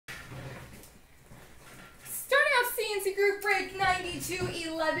Fancy Group Break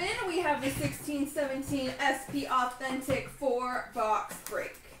 9211. We have the 16-17 SP Authentic 4-box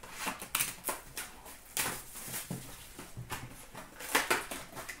break.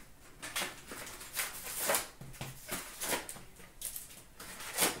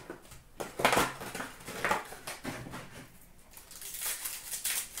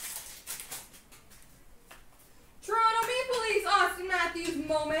 Toronto Maple Leafs, Austin Matthews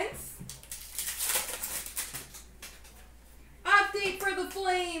moments. Update for the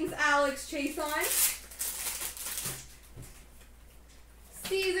Flames, Alex Chason.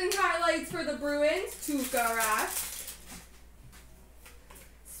 Season highlights for the Bruins, Tuukka Rask.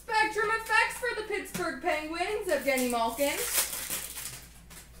 Spectrum effects for the Pittsburgh Penguins, Evgeny Malkin.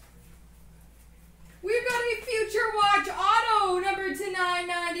 We've got a Future Watch Auto, numbered to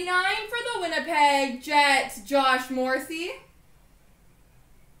 $9.99 for the Winnipeg Jets, Josh Morrissey.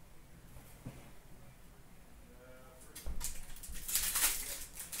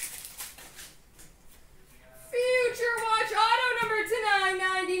 Future Watch Auto, number to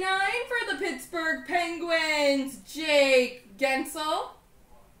 $9.99 for the Pittsburgh Penguins, Jake Gensel.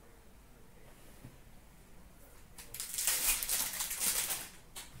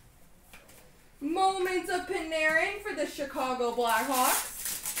 Moments of Panarin for the Chicago Blackhawks.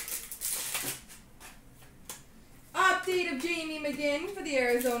 Update of Jamie McGinn for the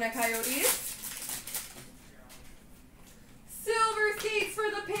Arizona Coyotes. Silver skates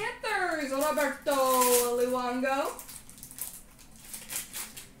for the Panthers, Roberto Luongo.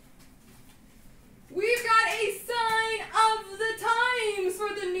 We've got a sign of the times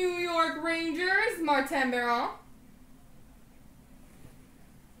for the New York Rangers, Martin Biron.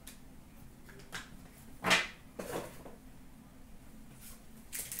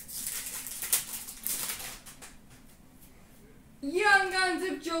 Young Guns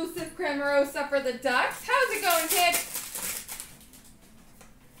of Joseph Cramarosa for the Ducks. How's it going, kid?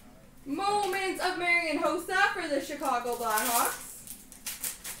 Moments of Marian Hossa for the Chicago Blackhawks.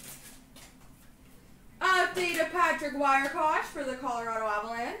 Update of Patrick Wirekosh for the Colorado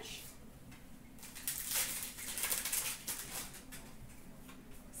Avalanche.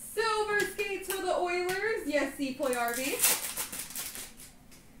 Silver skates for the Oilers, Jesse Puljujarvi.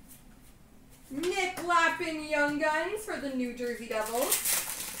 Nick Lappin Young Guns for the New Jersey Devils.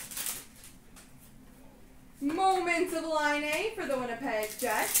 Moments of Line for the Winnipeg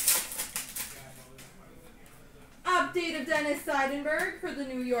Jets. Update of Dennis Seidenberg for the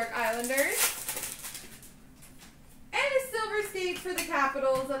New York Islanders. And a silver skate for the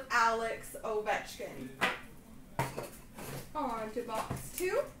Capitals of Alex Ovechkin. On to box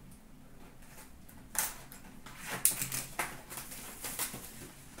 2.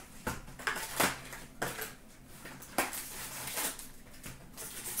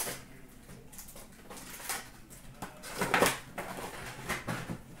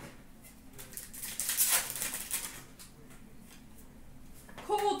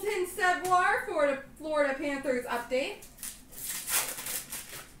 Colton Sevoir for the Florida Panthers update.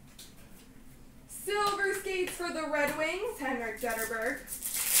 Silver skates for the Red Wings, Henrik Zetterberg.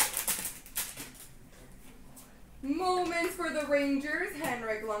 Moments for the Rangers,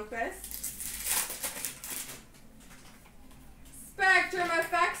 Henrik Lundqvist. Spectrum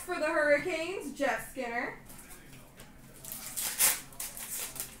effects for the Hurricanes, Jeff Skinner.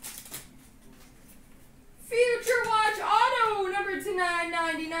 Future Watch Auto, numbered to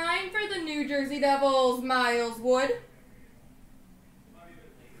 $9.99 for the New Jersey Devils, Miles Wood.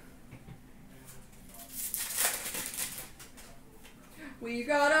 We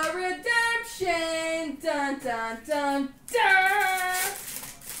got a redemption, dun dun dun dun.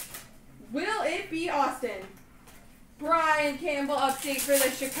 Will it be Austin? Brian Campbell update for the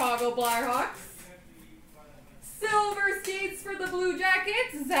Chicago Blackhawks. Silver skates for the Blue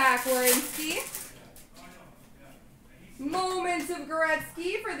Jackets, Zach Werenski. Moments of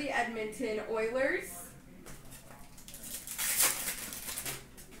Gretzky for the Edmonton Oilers.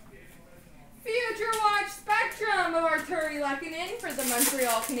 Future Watch Spectrum of Arturi Lehkonen for the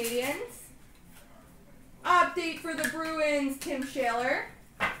Montreal Canadiens. Update for the Bruins, Tim Shaler.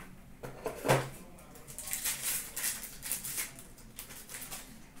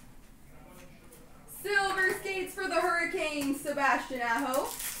 Silver skates for the Hurricanes, Sebastian Aho.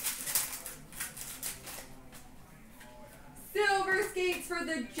 Silver skates for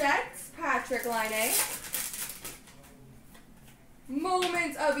the Jets, Patrick Laine.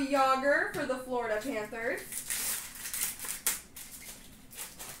 Moments of Yager for the Florida Panthers.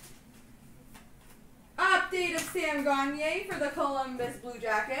 Update of Sam Gagner for the Columbus Blue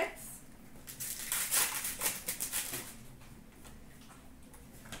Jackets.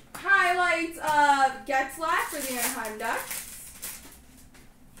 Highlights of Getzlaff for the Anaheim Ducks.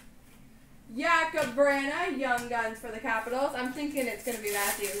 Jakob Brana, Young Guns for the Capitals. I'm thinking it's going to be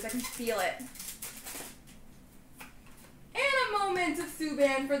Matthews. I can feel it. And a moment of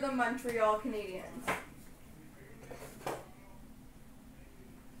Subban for the Montreal Canadiens.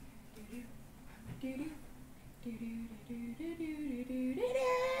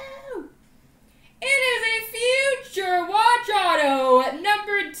 It is a Future Watch Auto,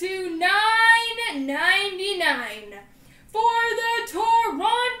 number 2/999 for the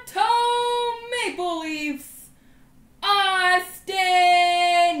Toronto Maple Leafs,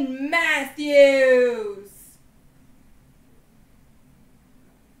 Austin Matthews.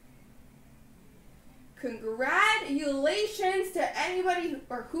 Congratulations to anybody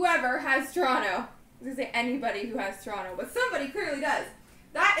or whoever has Toronto. I was going to say anybody who has Toronto, but somebody clearly does.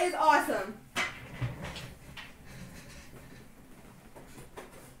 That is awesome.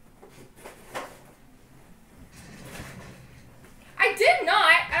 I did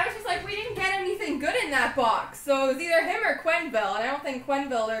not. I was just like, we didn't get anything good in that box. So it was either him or Quenneville, and I don't think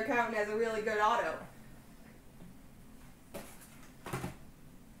Quenneville they're counting as a really good auto.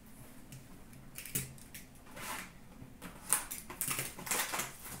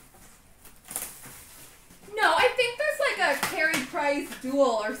 No, I think there's like a Carey Price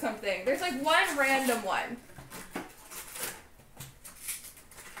duel or something. There's like one random one.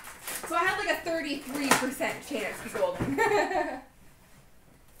 So I had like a 33% chance to be golden.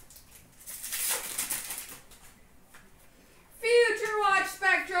 Future Watch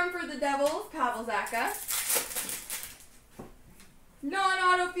Spectrum for the Devils, Pavel Zacha.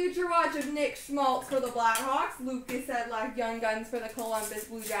 Non-auto Future Watch of Nick Schmaltz for the Blackhawks, Lucas Sedlak, Young Guns for the Columbus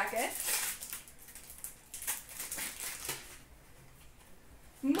Blue Jackets.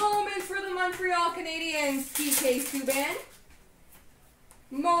 Moments for the Montreal Canadiens, PK Subban.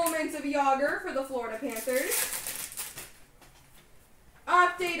 Moments of Yager for the Florida Panthers.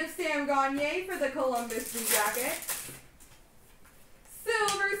 Update of Sam Gagner for the Columbus Blue Jackets.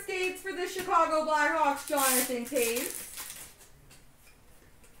 Silver Skates for the Chicago Blackhawks, Jonathan Toews.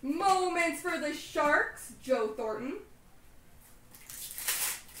 Moments for the Sharks, Joe Thornton.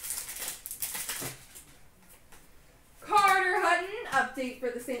 Carter Hutton, update for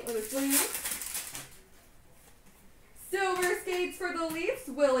the St. Louis Blues. Silver Skates for the Leafs,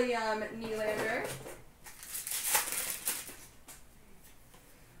 William Nylander.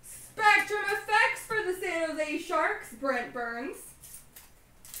 Spectrum Effects for the San Jose Sharks, Brent Burns.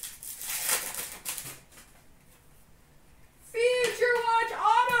 Future Watch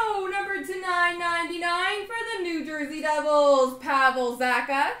Auto, number 2/999 for the New Jersey Devils, Pavel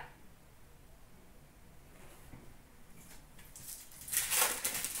Zacha.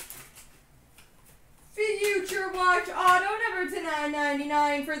 Future Watch Auto, number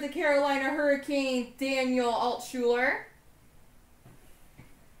 2/999 for the Carolina Hurricanes, Daniel Altshuler.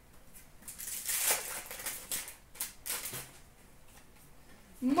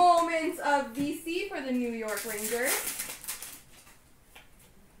 Moments of VC for the New York Rangers.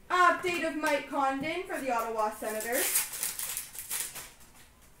 Update of Mike Condon for the Ottawa Senators.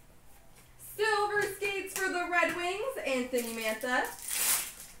 Silver Skates for the Red Wings, Anthony Mantha.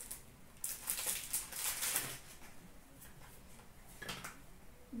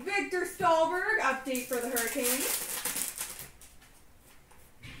 Victor Stahlberg, update for the Hurricanes.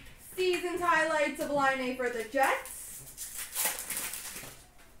 Season's highlights of Line A for the Jets.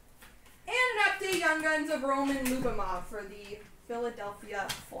 And an update, Young Guns of Roman Lyubimov for the Philadelphia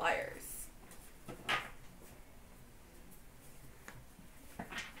Flyers.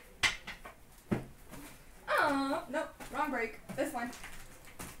 Oh, nope, wrong break. This one.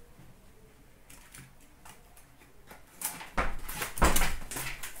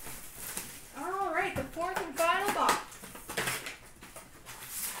 All right, the fourth and final box.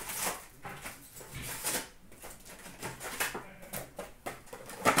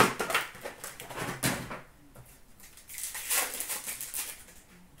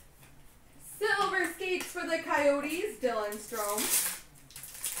 Silver Skates for the Coyotes, Dylan Strome.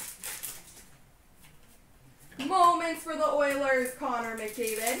 Moments for the Oilers, Connor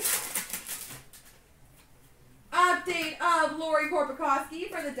McDavid. Update of Lori Korpikoski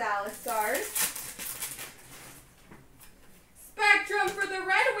for the Dallas Stars. Spectrum for the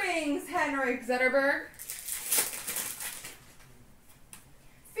Red Wings, Henrik Zetterberg.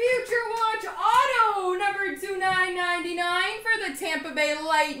 Future Watch Auto, number 2/999 for the Tampa Bay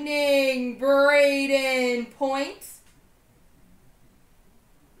Lightning, Braden Point.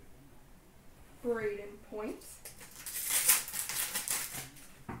 Braden Point.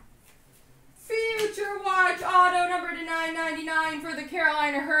 Future Watch auto number to 999 for the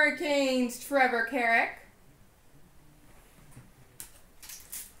Carolina Hurricanes, Trevor Carrick.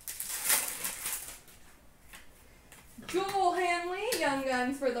 Joel Hanley, Young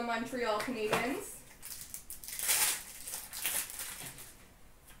Guns for the Montreal Canadiens.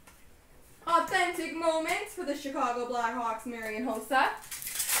 Authentic Moments for the Chicago Blackhawks, Marian Hossa.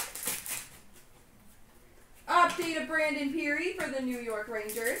 Update of Brandon Peary for the New York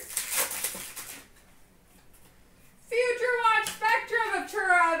Rangers. Future Watch Spectrum of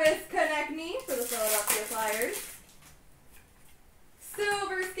Travis Konechny for the Philadelphia Flyers.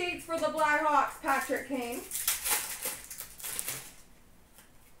 Silver Skates for the Blackhawks, Patrick Kane.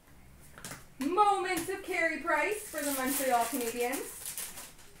 Moments of Carey Price for the Montreal Canadiens.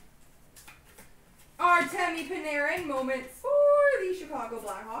 Artemi Panarin, Moments for the Chicago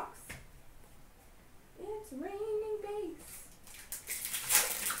Blackhawks. It's raining base.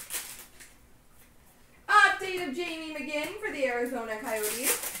 Update of Jamie McGinn for the Arizona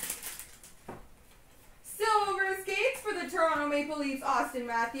Coyotes. Silver Skates for the Toronto Maple Leafs, Austin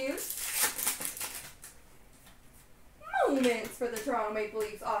Matthews. Moments for the Toronto Maple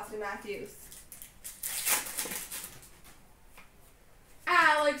Leafs, Austin Matthews.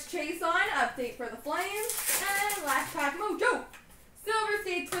 Alex Chason, update for the Flames. And last pack mojo. Silver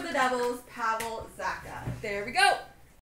Skates for the Devils, Pavel Zacha. There we go.